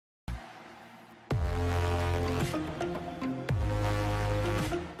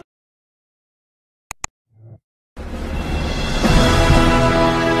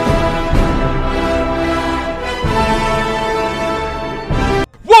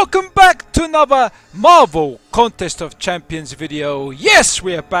another Marvel Contest of Champions video. Yes,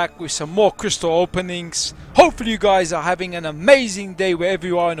 we are back with some more crystal openings. Hopefully you guys are having an amazing day wherever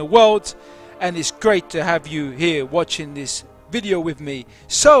you are in the world, and it's great to have you here watching this video with me.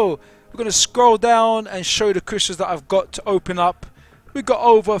 So we're going to scroll down and show you the crystals that I've got to open up. We've got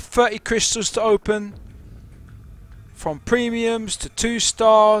over 30 crystals to open, from premiums to 2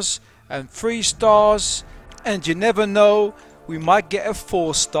 stars and 3 stars, and you never know, we might get a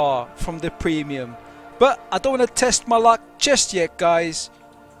 4 star from the premium. But I don't want to test my luck just yet, guys.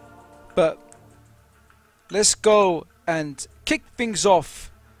 But let's go and kick things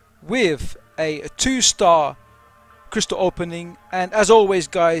off with a 2 star crystal opening. And as always,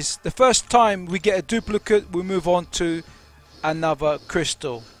 guys, the first time we get a duplicate, we move on to another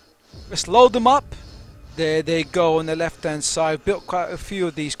crystal. Let's load them up. There they go on the left hand side. Built quite a few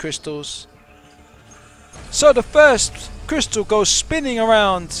of these crystals. So the first crystal goes spinning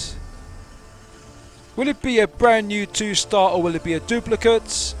around. Will it be a brand new 2 star or will it be a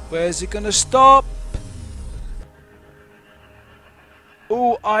duplicate? Where is it gonna stop?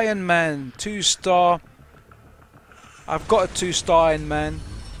 Oh, Iron Man 2 star. I've got a 2 star Iron Man.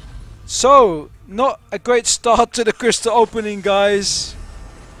 So not a great start to the crystal opening, guys.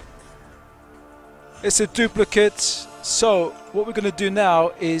 It's a duplicate. So what we're gonna do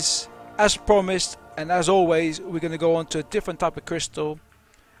now is, as promised and as always, we're going to go on to a different type of crystal.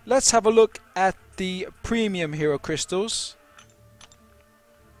 Let's have a look at the premium hero crystals.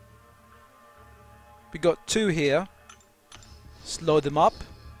 We got 2 here. Let's load them up.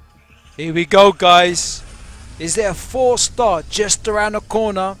 Here we go, guys. Is there a 4 star just around the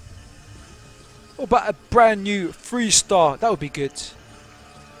corner? What about a brand new 3 star? That would be good.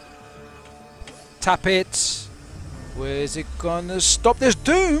 Tap it. Where is it gonna stop? There's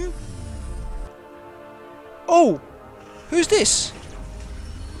Doom. Oh, who's this?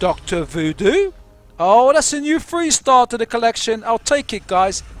 Dr. Voodoo? Oh, that's a new 3 star to the collection. I'll take it,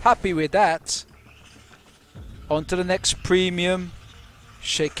 guys. Happy with that. On to the next premium.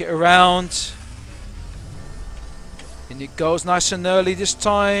 Shake it around. In it goes, nice and early this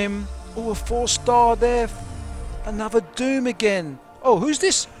time. Oh, a 4 star there. Another Doom again. Oh, who's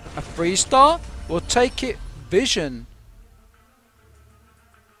this? A 3 star? We'll take it. Vision.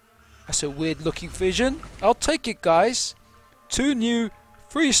 That's a weird looking Vision. I'll take it, guys. 2 new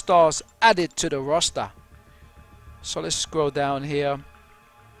 3 stars added to the roster. So let's scroll down here.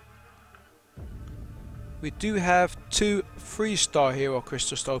 We do have 2 3 star hero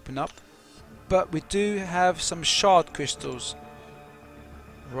crystals to open up, but we do have some shard crystals.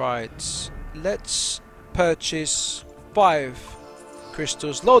 Right, let's purchase 5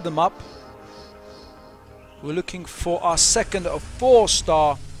 crystals, load them up. We're looking for our second of 4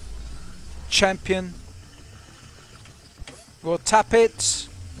 star champion. We'll tap it.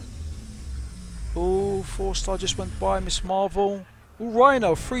 Oh, 4 star just went by. Miss Marvel. Oh,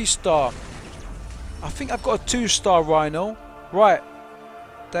 Rhino 3 star. I think I've got a 2 star Rhino. Right,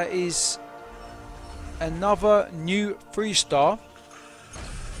 that is another new 3 star.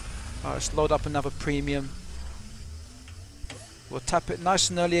 Alright, let's load up another premium. We'll tap it nice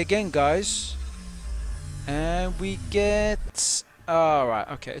and early again, guys, and we get, alright,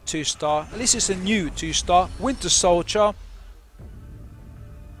 okay, a 2 star. At least it's a new 2 star. Winter Soldier.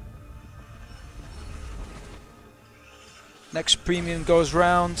 Next premium goes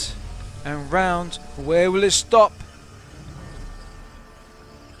round and round. Where will it stop?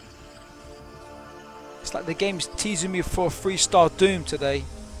 It's like the game's teasing me for a 3 star Doom today.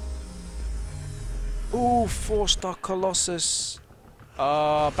 Ooh, 4 star Colossus.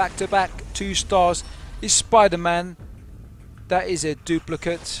 Back to back 2 stars is Spider-Man. That is a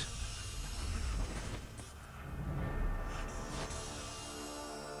duplicate.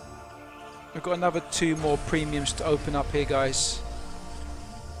 We've got another 2 more premiums to open up here, guys.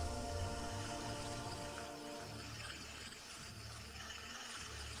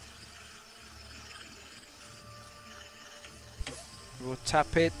 We'll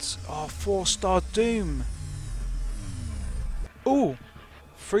tap it. Oh, 4 star Doom. Ooh,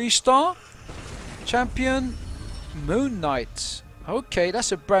 3 star champion Moon Knight. Okay,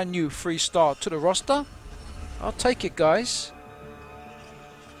 that's a brand new 3 star to the roster. I'll take it, guys.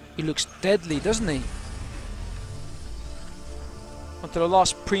 He looks deadly, doesn't he? On to the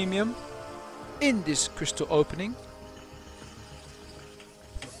last premium in this crystal opening.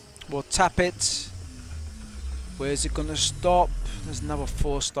 We'll tap it. Where is it gonna stop? There's another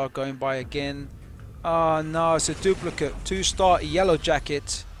 4 star going by again. Oh no, it's a duplicate. 2 star Yellow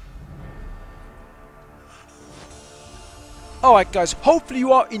Jacket. Alright guys, hopefully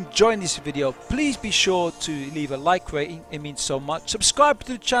you are enjoying this video. Please be sure to leave a like rating, it means so much. Subscribe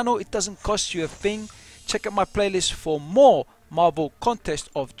to the channel, it doesn't cost you a thing. Check out my playlist for more Marvel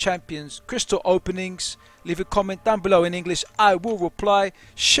Contest of Champions crystal openings. Leave a comment down below in English, I will reply.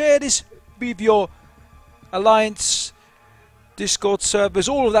 Share this with your alliance, Discord servers,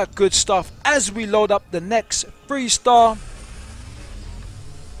 all of that good stuff as we load up the next 3-star.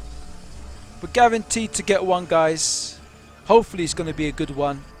 We're guaranteed to get one, guys. Hopefully it's going to be a good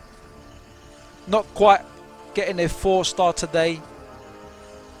one. Not quite getting a 4-star today.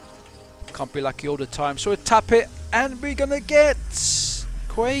 Can't be lucky all the time. So we tap it and we're going to get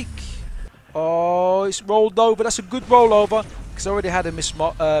Quake. Oh, it's rolled over. That's a good rollover because I already had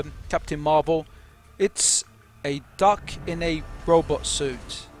a Captain Marvel. It's a duck in a robot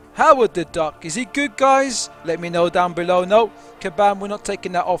suit. Howard the Duck. Is he good, guys? Let me know down below. No, Kabam, we're not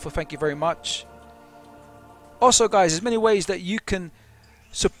taking that offer. Thank you very much. Also, guys, there's many ways that you can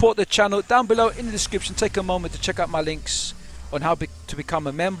support the channel. Down below in the description, take a moment to check out my links on how to become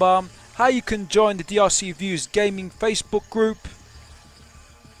a member, how you can join the DRC Views Gaming Facebook group,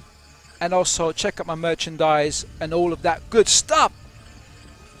 and also check out my merchandise and all of that good stuff.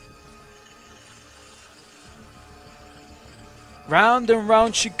 Round and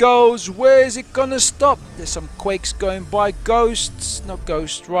round she goes. Where is it gonna stop? There's some Quakes going by. Ghosts, not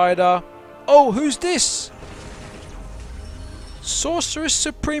Ghost Rider. Oh, who's this? Sorceress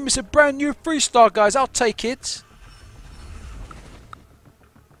Supreme is a brand new 3-star, guys. I'll take it.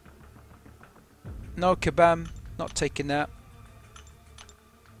 No, Kabam, not taking that.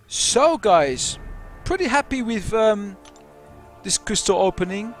 So, guys, pretty happy with this crystal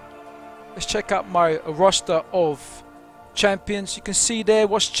opening. Let's check out my roster of champions. You can see there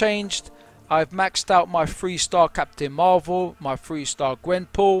what's changed. I've maxed out my 3-star Captain Marvel, my 3-star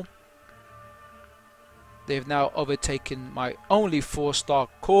Gwenpool. They've now overtaken my only 4-star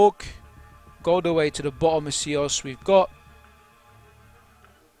Korg. Go all the way to the bottom of MCOC we've got.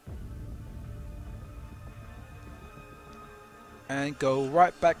 And go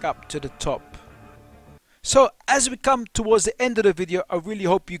right back up to the top. So as we come towards the end of the video, I really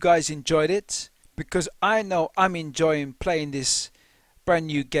hope you guys enjoyed it, because I know I'm enjoying playing this brand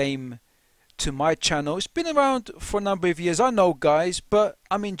new game to my channel. It's been around for a number of years, I know, guys, but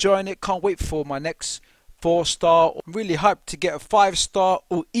I'm enjoying it. Can't wait for my next 4-star. I'm really hyped to get a 5-star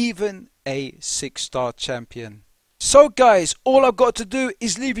or even a 6-star champion. So guys, all I've got to do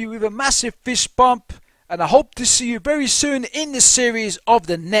is leave you with a massive fist bump, and I hope to see you very soon in the series of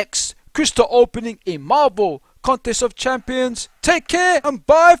the next crystal opening in Marvel Contest of Champions. Take care and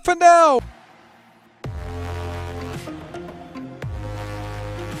bye for now.